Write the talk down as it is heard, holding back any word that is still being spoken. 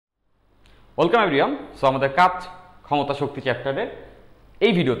Welcome everyone. So আমাদের কাজ ক্ষমতা শক্তি চ্যাপ্টারের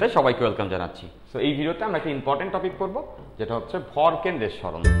এই ভিডিওতে সবাইকে ওয়েলকাম জানাচ্ছি। সো এই ভিডিওতে আমরা একটা ইম্পর্টেন্ট টপিক করব, যেটা হচ্ছে ভর কেন্দ্রের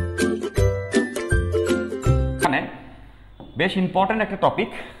সরণ। এখানে বেশ ইম্পর্টেন্ট একটা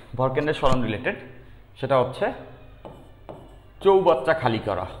টপিক ভর কেন্দ্রের সরণ রিলেটেড, সেটা হচ্ছে চৌবাচ্চা খালি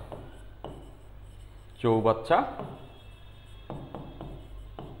করা। চৌবাচ্চা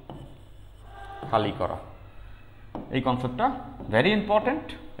খালি করা এই কনসেপ্টটা ভেরি ইম্পর্টেন্ট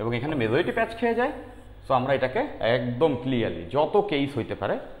এবং এখানে মেজরিটি প্যাচ খেয়ে যায়। সো আমরা এটাকে একদম ক্লিয়ারলি যত কেস হইতে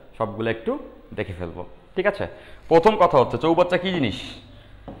পারে সবগুলো একটু দেখে ফেলবো, ঠিক আছে? প্রথম কথা হচ্ছে চৌবাচ্চা কি জিনিস?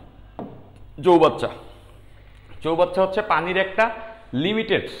 চৌবাচ্চা হচ্ছে পানির একটা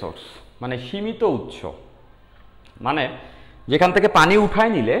লিমিটেড সোর্স, মানে সীমিত উৎস। মানে যেখান থেকে পানি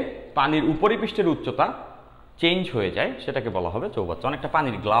উঠায় নিলে পানির উপরিপৃষ্ঠের উচ্চতা চেঞ্জ হয়ে যায়, সেটাকে বলা হবে চৌবাচ্চা। অনেকটা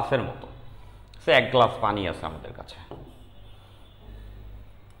পানির গ্লাসের মতো। সে এক গ্লাস পানি আছে আমাদের কাছে,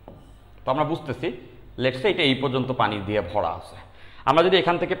 তো আমরা বুঝতেছি লেটস সে এটা এই পর্যন্ত পানি দিয়ে ভরা আছে। আমরা যদি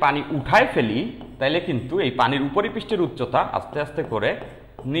এখান থেকে পানি উঠায় ফেলি তাহলে কিন্তু এই পানির উপরিপৃষ্ঠের উচ্চতা আস্তে আস্তে করে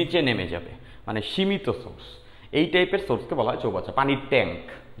নিচে নেমে যাবে, মানে সীমিত সোর্স। এই টাইপের সোর্সকে বলা হয় চৌবাচ্চা। পানির ট্যাঙ্ক,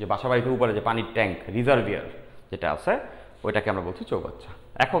 যে বাসা বাড়িতে উপরে যে পানির ট্যাঙ্ক রিজার্ভিয়ার যেটা আছে, ওইটাকে আমরা বলছি চৌবাচ্চা।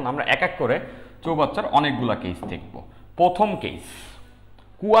 এখন আমরা এক এক করে চৌবাচ্চার অনেকগুলা কেস দেখব। প্রথম কেস,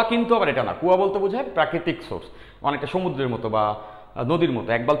 কুয়া কিন্তু আবার এটা না। কুয়া বলতে বোঝায় প্রাকৃতিক সোর্স, অনেকটা সমুদ্রের মতো বা নদীর মতো।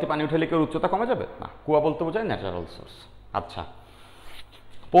 এক বালতি পানি উঠালে কেউ উচ্চতা কমে যাবে না। কুয়া বলতে বোঝায় ন্যাচারাল সোর্স। আচ্ছা,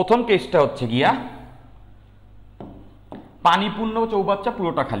 প্রথম কেসটা হচ্ছে গিয়া পানিপূর্ণ চৌবাচ্চা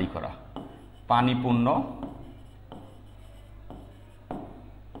পুরোটা খালি করা। পানিপূর্ণ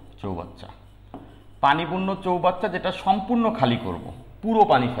চৌবাচ্চা, পানিপূর্ণ চৌবাচ্চা যেটা সম্পূর্ণ খালি করব, পুরো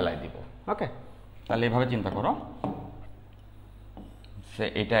পানি ফেলাই দিব। ওকে, তাহলে এভাবে চিন্তা করো,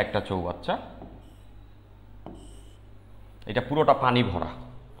 এটা একটা চৌবাচ্চা, এটা পুরোটা পানি ভরা,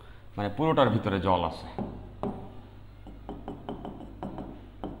 মানে পুরোটার ভিতরে জল আছে।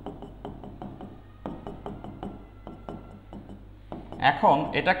 এখন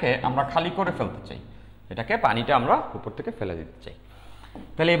এটাকে আমরা খালি করে ফেলতে চাই, এটাকে পানিটা আমরা উপর থেকে ফেলে দিতে চাই।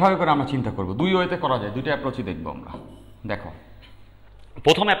 তাহলে এভাবে করে আমরা চিন্তা করব। দুই ওয়েতে করা যায়, দুইটা অ্যাপ্রোচই দেখবো আমরা। দেখো,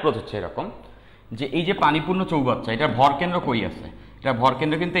 প্রথম অ্যাপ্রোচ হচ্ছে এরকম যে এই যে পানিপূর্ণ চৌবাচ্চা, এটার ভর কেন্দ্র কই আছে? এটা ভর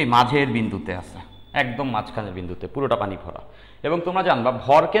কেন্দ্র কিন্তু এই মাঝের বিন্দুতে আছে, একদম মাঝখানের বিন্দুতে, পুরোটা পানি ভরা। এবং তোমরা জানবা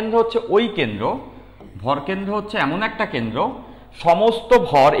ভর কেন্দ্র হচ্ছে ওই কেন্দ্র, ভর কেন্দ্র হচ্ছে এমন একটা কেন্দ্র, সমস্ত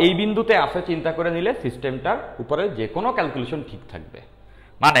ভর এই বিন্দুতে আছে। চিন্তা করে নিলে সিস্টেমটার উপরে যে কোনো ক্যালকুলেশন ঠিক থাকবে।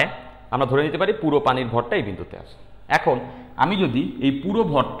 মানে আমরা ধরে নিতে পারি পুরো পানির ভরটা এই বিন্দুতে আছে। এখন আমি যদি এই পুরো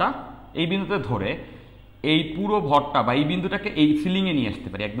ভরটা এই বিন্দুতে ধরে এই পুরো ভরটা বা এই বিন্দুটাকে এই সিলিংয়ে নিয়ে আসতে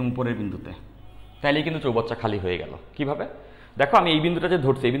পারি, একদম উপরের বিন্দুতে, তাহলে কিন্তু চৌবাচ্চা খালি হয়ে গেল। কিভাবে? দেখো, আমি এই বিন্দুটা যে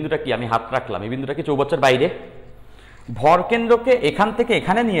ধরছি, এই বিন্দুটা কি আমি হাত রাখলাম, এই বিন্দুটা কি চৌবাচ্চার বাইরে? ভর কেন্দ্রকে এখান থেকে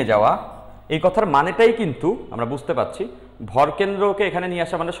এখানে নিয়ে যাওয়া, এই কথার মানেটাই কিন্তু আমরা বুঝতে পারছি। ভর কেন্দ্রকে এখানে নিয়ে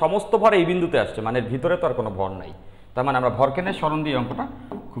আসা মানে সমস্ত ভর এই বিন্দুতে আসছে, মানে ভিতরে তো আর কোনো ভর নাই। তার মানে আমরা ভর কেন্দ্রের সরণ দিয়ে অঙ্কটা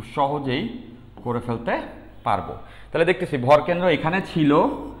খুব সহজেই করে ফেলতে পারবো। তাহলে দেখতেছি ভর কেন্দ্র এখানে ছিল,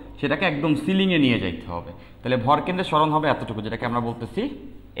 সেটাকে একদম সিলিংয়ে নিয়ে যাইতে হবে। তাহলে ভর কেন্দ্রের সরণ হবে এতটুকু, যেটাকে আমরা বলতেছি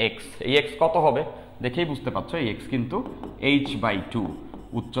এক্স। এই এক্স কত হবে দেখেই বুঝতে পারছো, এই এক্স কিন্তু h/2,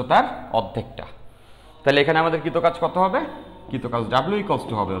 উচ্চতার অর্ধেকটা। তাহলে এখানে আমাদের কৃতকাজ কত হবে? কৃতকাজ W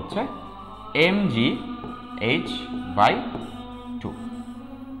 = হবে হচ্ছে mgh/2।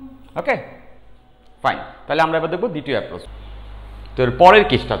 ওকে, ফাইন। তাহলে আমরা এবার দেখবো দ্বিতীয় অ্যাপ্রোচ। তো এর পরের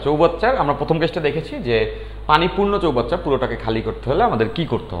কেসটা চৌবাচ্চার, আমরা প্রথম কেসটা দেখেছি যে পানিপূর্ণ চৌবাচ্চা পুরোটাকে খালি করতে হলে আমাদের কি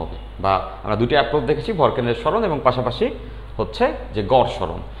করতে হবে, বা আমরা দুটো অ্যাপ্রোচ দেখেছি, ভর কেন্দ্রের সরণ এবং পাশাপাশি হচ্ছে যে গড়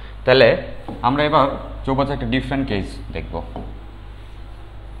সরণ। তাহলে আমরা এবার চৌবাচ্চা একটা ডিফারেন্ট কেস দেখব।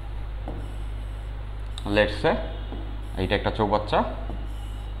 লেটস সে এইটা একটা চৌবাচ্চা,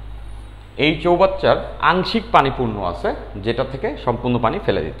 এই চৌবাচ্চার আংশিক পানিপূর্ণ আছে, যেটা থেকে সম্পূর্ণ পানি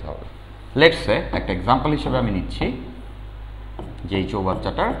ফেলে দিতে হবে। লেটস সে একটা এক্সাম্পল হিসেবে আমি নিচ্ছি যে এই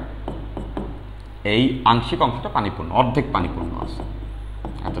চৌবাচ্চাটার এই আংশিক অংশটা পানিপূর্ণ, অর্ধেক পানিপূর্ণ আছে,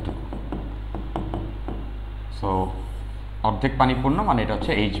 এতটুকু। সো অর্ধেক পানিপূর্ণ মানে এটা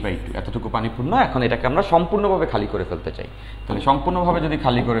হচ্ছে h/2, এতটুকু পানিপূর্ণ। এখন এটাকে আমরা সম্পূর্ণভাবে খালি করে ফেলতে চাই। তাহলে সম্পূর্ণভাবে যদি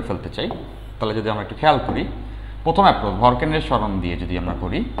খালি করে ফেলতে চাই, তাহলে যদি আমরা একটু খেয়াল করি, প্রথম অ্যাপ্রোচ ভর কেন্দ্রের সরণ দিয়ে যদি আমরা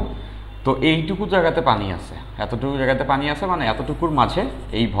করি, তো এইটুকু জায়গাতে পানি আছে, এতটুকু জায়গাতে পানি আছে, মানে এতটুকুর মাঝে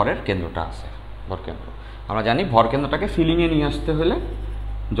এই ভরের কেন্দ্রটা আছে, ভর কেন্দ্র। আমরা জানি ভর কেন্দ্রটাকে সিলিংয়ে নিয়ে আসতে হলে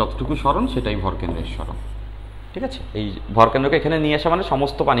যতটুকু সরণ সেটাই ভর কেন্দ্রের সরণ, ঠিক আছে? এই ভর কেন্দ্রকে এখানে নিয়ে আসা মানে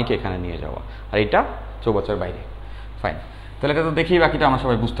সমস্ত পানিকে এখানে নিয়ে যাওয়া, আর এটা চৌবাচ্চার বাইরে। ফাইন, তাহলে এটা তো দেখেই বাকিটা আমরা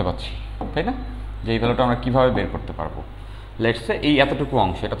সবাই বুঝতে পারছি, তাই না? যে এই ভ্যালুটা আমরা কীভাবে বের করতে পারবো। লেটস সে এই এতটুকু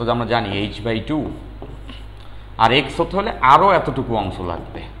অংশ, এটা তো আমরা জানি h/2, আর এক্স হতে হলে আরও এতটুকু অংশ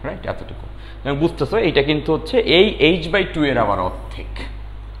লাগবে, রাইট? এতটুকু বুঝতেছো, এইটা কিন্তু হচ্ছে এই h/2 এর আবার অর্ধেক,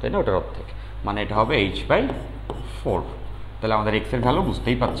 তাই না? ওটার অর্ধেক মানে এটা হবে h/4। তাহলে আমাদের এক্স এর ভ্যালু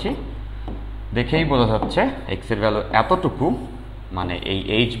বুঝতেই পাচ্ছি, দেখেই বোঝা যাচ্ছে এক্স এর ভ্যালু এতটুকু, মানে এই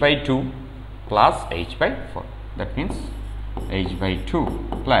h/2 plus h/4, that means h/2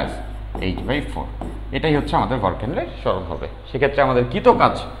 plus h/4। এটাই হচ্ছে আমাদের ভরকেন্দ্রের সরণ হবে। সেক্ষেত্রে আমাদের কৃত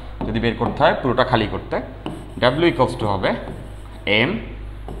কাজ যদি বের করতে হয় পুরোটা খালি করতে, w ইকুয়ালস টু হবে m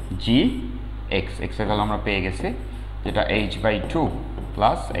g x, x এর ভ্যালু আমরা পেয়ে গেছি যেটা h/2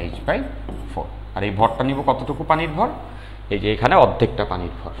 প্লাস h/4। আর এই ভরটা নিব কতটুকু পানির ভর, এই যে এখানে অর্ধেকটা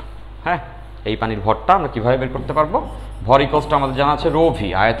পানির ভর। হ্যাঁ, এই পানির ভরটা আমরা কীভাবে বের করতে পারবো? ভর ইকুয়ালস টু আমাদের জানা আছে রো ভি,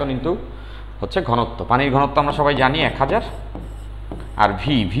 আয়তন কিন্তু হচ্ছে ঘনত্ব। পানির ঘনত্ব আমরা সবাই জানি 1000, আর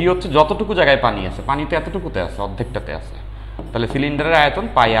ভি, ভি হচ্ছে যতটুকু জায়গায় পানি আছে, পানি তো এতটুকুতে আছে, অর্ধেকটাতে আছে। তাহলে সিলিন্ডারের আয়তন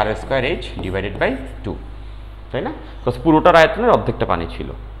পাই আর স্কোয়ার এইচ ডিভাইডেড বাই 2, তাই না? বিকজ পুরোটার আয়তনের অর্ধেকটা পানি ছিল,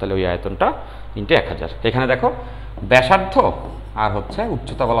 তাহলে ওই আয়তনটা ইন্টু 1000। এখানে দেখো ব্যাসার্ধ আর হচ্ছে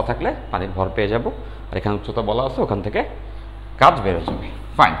উচ্চতা বলা থাকলে পানির ভর পেয়ে যাব, আর এখানে উচ্চতা বলা আছে, ওখান থেকে কাজ বেরো যাবে।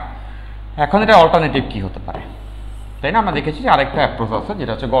 ফাইন, এখন এটা অল্টারনেটিভ কি হতে পারে, তাই না? আমরা দেখেছি যে আরেকটা অ্যাপ্রোচ আছে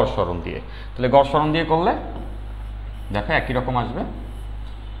যেটা হচ্ছে গড় সরণ দিয়ে। তাহলে গড় সরণ দিয়ে করলে দেখো একই রকম আসবে।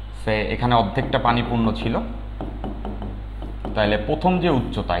 সে এখানে অর্ধেকটা পানি পূর্ণ ছিল, তাহলে প্রথম যে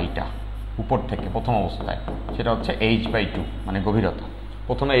উচ্চতা এইটা উপর থেকে প্রথম অবস্থায় সেটা হচ্ছে h/2 মানে গভীরতা,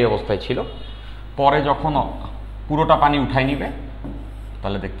 প্রথমে এই অবস্থায় ছিল। পরে যখন পুরোটা পানি উঠাই নিবে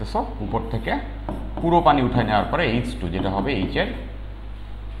তাহলে দেখতেছ উপর থেকে পুরো পানি উঠাই নেওয়ার পরে h2 যেটা হবে h এর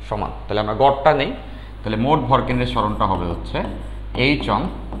সমান। তাহলে আমরা গড়টা নেই, তাহলে মোট ভরকেন্দ্রের সরণটা হবে হচ্ছে h1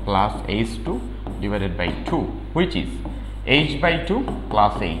 plus h2 divided by 2, which is h/2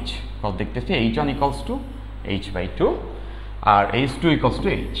 plus h। কত দেখতেছি h1 equals to h/2 R h2 equals to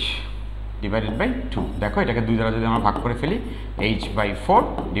h divided by 2। দেখো এটাকে দুই দ্বারা যদি আমরা ভাগ করে ফেলি h/4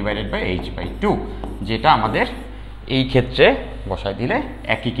 ডিভাইডেড বাই h/2, যেটা আমাদের এই ক্ষেত্রে বসায় দিলে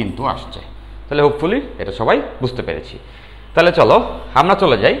একই কিন্তু আসছে। তাহলে হোপফুলি এটা সবাই বুঝতে পেরেছি। তাহলে চলো আমরা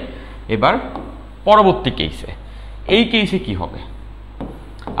চলে যাই এবার পরবর্তী কেসে। এই কেসে কি হবে?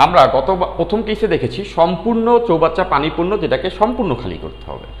 আমরা প্রথম কেসে দেখেছি সম্পূর্ণ চৌবাচ্চা পানিপূর্ণ, যেটাকে সম্পূর্ণ খালি করতে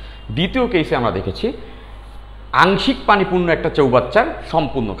হবে। দ্বিতীয় কেসে আমরা দেখেছি আংশিক পানিপূর্ণ একটা চৌবাচ্চার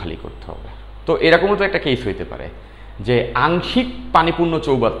সম্পূর্ণ খালি করতে হবে। তো এরকমও তো একটা কেস হইতে পারে যে আংশিক পানিপূর্ণ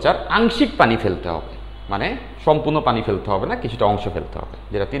চৌবাচ্চার আংশিক পানি ফেলতে হবে, মানে সম্পূর্ণ পানি ফেলতে হবে না, কিছুটা অংশ ফেলতে হবে,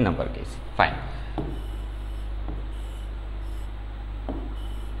 যেটা 3 নম্বর কেস। ফাইন,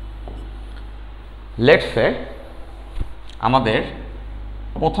 লেটস সে আমাদের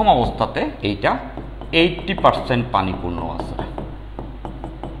প্রথম অবস্থাতে এইটা 80% পানিপূর্ণ আছে।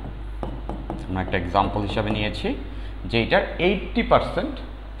 আমরা একটা এক্সাম্পল হিসাবে নিয়েছি যে এটার 80%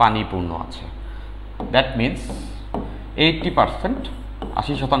 পানিপূর্ণ আছে। দ্যাট মিনস 80%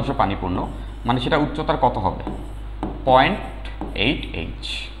 80% পানিপূর্ণ, মানে সেটা উচ্চতার কত হবে? 0.8h,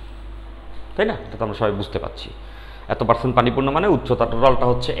 তাই না? এটা তো আমরা সবাই বুঝতে পারছি। এত পার্সেন্ট পানিপূর্ণ মানে উচ্চতা টোটালটা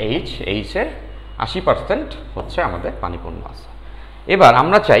হচ্ছে h, h এর 80% হচ্ছে আমাদের পানিপূর্ণ আছে। এবার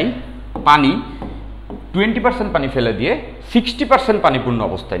আমরা চাই পানি 20% পানি ফেলে দিয়ে 60% পানিপূর্ণ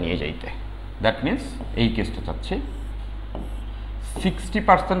অবস্থায় নিয়ে যাইতে। দ্যাট মিনস এই কেসটা চাচ্ছি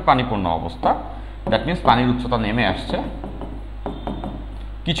 60% পানিপূর্ণ অবস্থা। দ্যাট মিনস পানির উচ্চতা নেমে আসছে,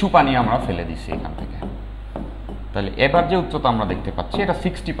 কিছু পানি আমরা ফেলে দিচ্ছি এখান থেকে। তাহলে এবার যে উচ্চতা আমরা দেখতে পাচ্ছি এটা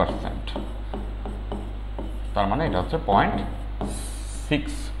 60%, তার মানে এটা হচ্ছে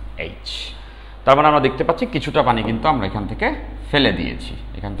 0.6h। তার মানে আমরা দেখতে পাচ্ছি কিছুটা পানি কিন্তু আমরা এখান থেকে ফেলে দিয়েছি,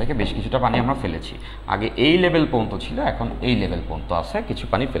 এখান থেকে বেশ কিছুটা পানি আমরা ফেলেছি। আগে এই লেভেল পর্যন্ত ছিল, এখন এই লেভেল পর্যন্ত আছে, কিছু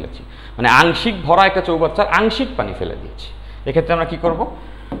পানি ফেলেছি, মানে আংশিক ভরা একটা চৌবাচ্চার আংশিক পানি ফেলে দিয়েছি। এক্ষেত্রে আমরা কি করব?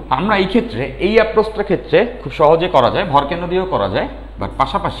 আমরা এই ক্ষেত্রে এই অ্যাপ্রোচটার ক্ষেত্রে খুব সহজে করা যায়, ভরকেন্দ্র দিয়েও করা যায়, বাট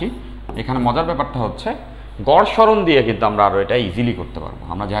পাশাপাশি এখানে মজার ব্যাপারটা হচ্ছে গড় সরণ দিয়ে কিন্তু আমরা আরও এটা ইজিলি করতে পারবো।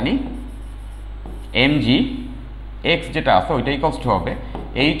 আমরা জানি mg x যেটা আছে ওইটা ইকুয়ালস টু হবে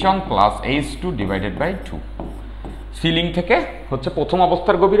h1 plus h2 divided by 2। Ceiling থেকে হচ্ছে প্রথম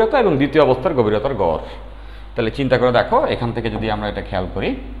অবস্থার গভীরতা এবং দ্বিতীয় অবস্থার গভীরতার গড়। তাহলে চিন্তা করে দেখো এখান থেকে যদি আমরা এটা খেয়াল করি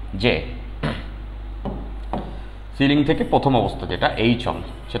যে সিলিং থেকে প্রথম অবস্থা যেটা h1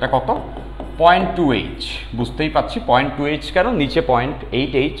 সেটা কত? 0.2h। বুঝতেই পাচ্ছি 0.2h কেন, নিচে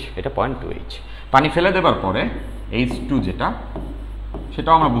 0.8h, এটা 0.2h। পানি ফেলে দেবার পরে h2 যেটা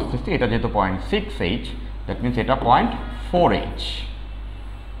সেটাও আমরা বুঝতেছি, এটা যেহেতু 0.6h, দ্যাট মিনস এটা 0.4h,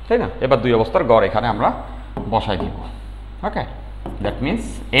 তাই না? এবার দুই অবস্থার গড় এখানে আমরা বসাই দিব। ওকে, দ্যাট মিনস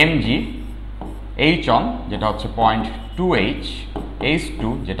mg h1 যেটা হচ্ছে 0.2h, h2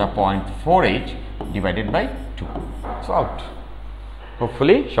 যেটা 0.4h divided by 2। So out.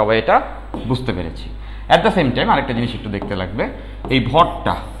 Hopefully সবাই এটা বুঝতে পেরেছি। অ্যাট দ্য সেম টাইম আরেকটা জিনিস একটু দেখতে লাগবে, এই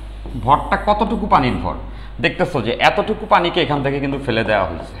ভরটা কতটুকু পানির ভর দেখতেছো যে এতটুকু পানিকে এখান থেকে কিন্তু ফেলে দেওয়া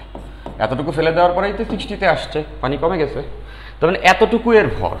হয়েছে, এতটুকু ফেলে দেওয়ার পরেই তো 60-তে আসছে, পানি কমে গেছে। তার মানে এতটুকু এর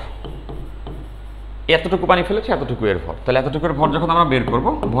ভর, এতটুকু পানি ফেলেছে, এতটুকু এর ভর। তাহলে এতটুকুর ভর যখন আমরা বের করবো,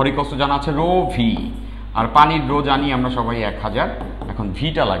 ভর ইকুয়াল টু জানা আছে রো ভি, আর পানির রো জানি আমরা সবাই 1000। এখন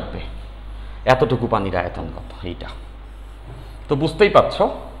ভিটা লাগবে, এতটুকু পানির আয়তন কত এইটা। তো বুঝতেই পারছ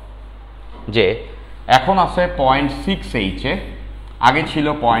যে এখন আছে 0.6 H, আগে ছিল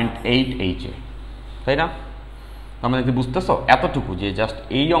 0.8 H, তাই না? তার মানে কি বুঝতেছো, এতটুকু যে জাস্ট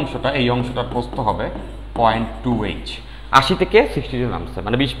এই অংশটার প্রস্থ হবে 0.2 H, 80 থেকে 60 নামছে,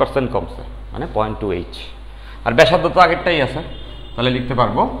 মানে 20% কমছে, মানে 0.2 H। আর ব্যাসার্ধ তো আগেরটাই আছে, তাহলে লিখতে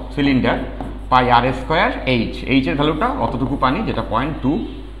পারবো সিলিন্ডার পাই r² H, H এর ভ্যালুটা অতটুকু পানি যেটা 0.2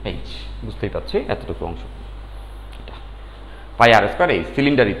 H, বুঝতেই পারছি এতটুকু অংশ এটা পাই r² H,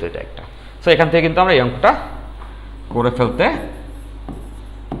 সিলিন্ডারই তো এটা একটা। সো এখান থেকে কিন্তু আমরা এই অঙ্কটা করে ফেলতে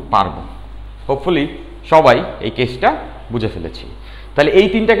পারবো। হোপফুলি সবাই এই কেসটা বুঝে ফেলেছি। তাহলে এই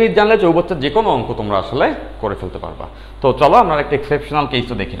তিনটা কেস জানলে চৌবাচ্চার যে কোনো অঙ্ক তোমরা আসলে করে ফেলতে পারবা। তো চলো আমরা একটা এক্সেপশনাল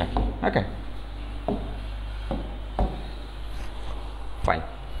কেসও দেখে রাখি। ওকে, ফাইন।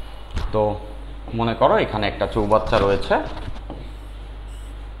 তো মনে করো এখানে একটা চৌবাচ্চা রয়েছে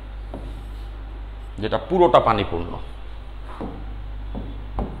যেটা পুরোটা পানিপূর্ণ,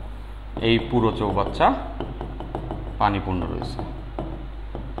 এই পুরো চৌবাচ্চা পানিপূর্ণ রয়েছে।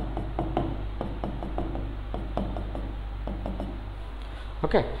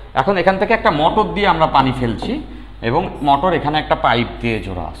 ওকে, এখন এখান থেকে একটা মোটর দিয়ে আমরা পানি ফেলছি এবং মোটর এখানে একটা পাইপ দিয়ে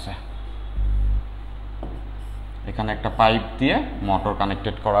জোড়া আছে, এখানে একটা পাইপ দিয়ে মোটর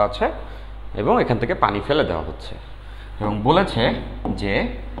কানেক্টেড করা আছে এবং এখান থেকে পানি ফেলে দেওয়া হচ্ছে। এবং বলেছে যে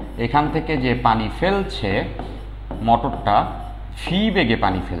এখান থেকে যে পানি ফেলছে মোটরটা ভি বেগে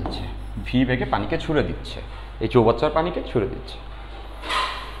পানি ফেলছে, ভি বেগে পানিকে ছুড়ে দিচ্ছে, এই চৌবাচ্চার পানিকে ছুড়ে দিচ্ছে।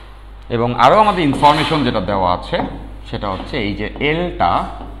 এবং আরও আমাদের ইনফরমেশন যেটা দেওয়া আছে সেটা হচ্ছে এই যে এলটা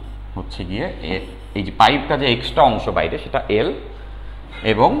হচ্ছে গিয়ে এই যে পাইপটা যে এক্সট্রা অংশ বাইরে সেটা এল,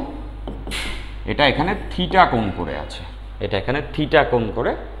 এবং এটা এখানে থিটা কোণ করে আছে, এটা এখানে থিটা কোণ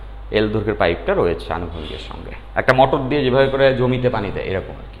করে এল দৈর্ঘ্যের পাইপটা রয়েছে আনুভূমিকের সঙ্গে, একটা মোটর দিয়ে যেভাবে করে জমিতে পানি দেয়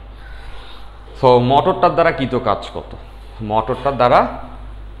এরকম আর কি। সো মোটরটার দ্বারা কৃত কাজ কত, মোটরটার দ্বারা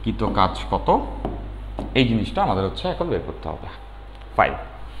কৃত কাজ কত, এই জিনিসটা আমাদের হচ্ছে এখন বের করতে হবে। ফাইন,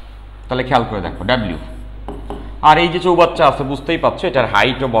 তাহলে খেয়াল করে দেখো ডাব্লিউ, আর এই যে চৌবাচ্চা আছে বুঝতেই পারছো এটার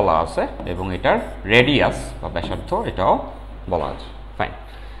হাইটও বলা আছে এবং এটার রেডিয়াস বা ব্যাসার্ধ এটাও বলা আছে। ফাইন,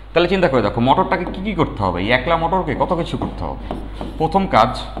 তাহলে চিন্তা করে দেখো মোটরটাকে কি কি করতে হবে, এই একলা মোটরকে কত কিছু করতে হবে। প্রথম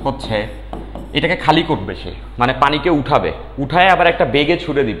কাজ হচ্ছে এটাকে খালি করবে সে, মানে পানিকে উঠাবে, উঠায় আবার একটা বেগে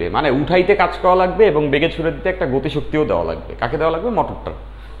ছুড়ে দিবে, মানে উঠাইতে কাজ করা লাগবে এবং বেগে ছুড়ে দিতে একটা গতিশক্তিও দেওয়া লাগবে। কাকে দেওয়া লাগবে?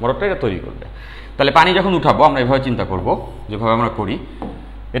 মোটরটা এটা তৈরি করবে। তাহলে পানি যখন উঠাবো আমরা এভাবে চিন্তা করব, যেভাবে আমরা করি,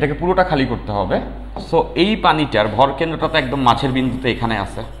 এটাকে পুরোটা খালি করতে হবে। সো এই পানিটার ভর কেন্দ্রটা তো একদম মাছের বিন্দুতে এখানে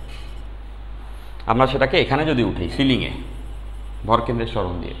আছে, আমরা সেটাকে এখানে যদি উঠাই সিলিংয়ে ভর কেন্দ্রের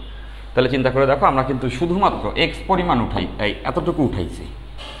সরণ দিয়ে, তাহলে চিন্তা করে দেখো আমরা কিন্তু শুধুমাত্র এক্স পরিমাণ এতটুকু উঠাইছি,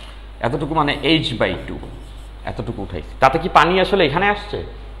 এতটুকু মানে h/2 এতটুকু উঠাইছি। তাতে কি পানি আসলে এখানে আসছে?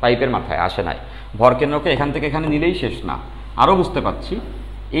 পাইপের মাথায় আসে নাই। ভর কেন্দ্রকে এখান থেকে এখানে নিলেই শেষ না, আরও বুঝতে পারছি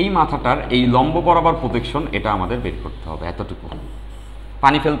এই মাথাটার এই লম্ব বরাবর প্রোটেকশন এটা আমাদের বের করতে হবে। এতটুকু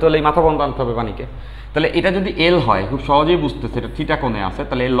পানি ফেলতে হলে এই মাথা বন্ধ আনতে হবে পানিকে। তাহলে এটা যদি এল হয়, খুব সহজেই বুঝতেছে এটা থিটা কোণে আছে,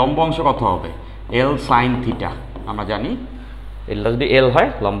 তাহলে এর লম্ব অংশ কত হবে? এল সাইন থিটা। আমরা জানি এলটা যদি এল হয়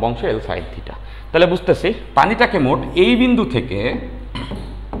লম্ব অংশ এল সাইন থিটা। তাহলে বুঝতেছি পানিটাকে মোট এই বিন্দু থেকে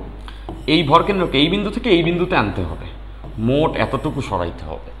এই ভরকেন্দ্রকে এই বিন্দু থেকে এই বিন্দুতে আনতে হবে, মোট এতটুকু সরাইতে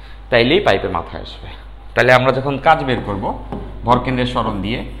হবে, তাইলেই পাইপের মাথায় আসবে। তাহলে আমরা যখন কাজ বের করব ভরকেন্দ্রের সরণ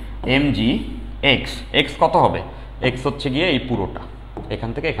দিয়ে mg x কত হবে? x হচ্ছে গিয়ে এই পুরোটা এখান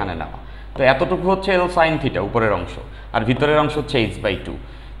থেকে এখানে নেওয়া, তো এতটুকু হচ্ছে এল সাইন থিটা উপরের অংশ, আর ভিতরের অংশ হচ্ছে h/2।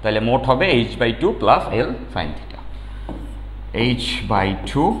 তাহলে মোট হবে h/2 plus L sine theta,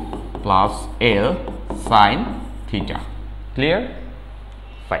 h/2 plus L sine theta. Clear?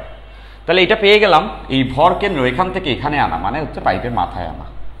 Fine, তাহলে এটা পেয়ে গেলাম। এই ভর কেন্দ্র এখান থেকে এখানে আনা মানে হচ্ছে পাইপের মাথায় আনা,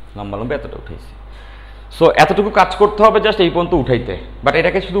 লম্বা লম্বা এতটা উঠেছি। সো এতটুকু কাজ করতে হবে জাস্ট এই পর্যন্ত উঠাইতে, বাট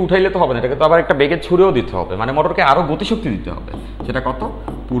এটাকে শুধু উঠাইলে তো হবে না, এটাকে তো আবার একটা বেগে ছুড়েও দিতে হবে, মানে মোটরকে আরও গতিশক্তি দিতে হবে। সেটা কত?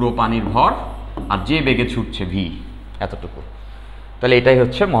 পুরো পানির ভর আর যে বেগে ছুটছে ভি, এতটুকু। তাহলে এটাই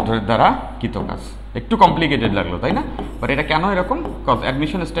হচ্ছে মোটরের দ্বারা কৃত কাজ। একটু কমপ্লিকেটেড লাগলো তাই না? বাট এটা কেন এরকম? কজ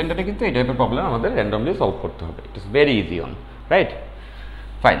অ্যাডমিশন স্ট্যান্ডার্ডে কিন্তু এই টাইপের প্রবলেম আমাদের র্যান্ডমলি সলভ করতে হবে। ইট is very easy on, right?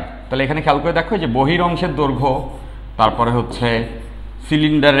 Fine, তাহলে এখানে খেয়াল করে দেখো যে বহির অংশের দৈর্ঘ্য, তারপরে হচ্ছে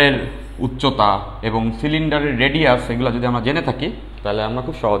সিলিন্ডারের উচ্চতা এবং সিলিন্ডারের রেডিয়াস, এগুলো যদি আমরা জেনে থাকি তাহলে আমরা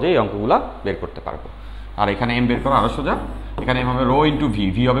খুব সহজেই এই অঙ্কগুলো বের করতে পারবো। আর এখানে এম বের করা আরও সোজা, এখানে এম হবে রো ইন্টু ভি,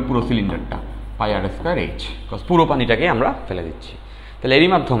 ভি হবে পুরো সিলিন্ডারটা, পাই আর স্কোয়ার এইচ, বিকজ পুরো পানিটাকে আমরা ফেলে দিচ্ছি। তাহলে এরই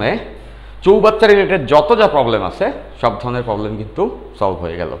মাধ্যমে চৌবাচ্চা রিলেটেড যত যা প্রবলেম আছে সব ধরনের প্রবলেম কিন্তু সলভ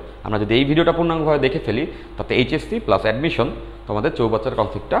হয়ে গেল। আমরা যদি এই ভিডিওটা পূর্ণাঙ্গভাবে দেখে ফেলি তাতে এইচএসসি প্লাস অ্যাডমিশন তোমাদের চৌবাচ্চার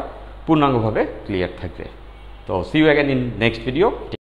কনসেপ্টটা পূর্ণাঙ্গভাবে ক্লিয়ার থাকবে। তো C you again in next video.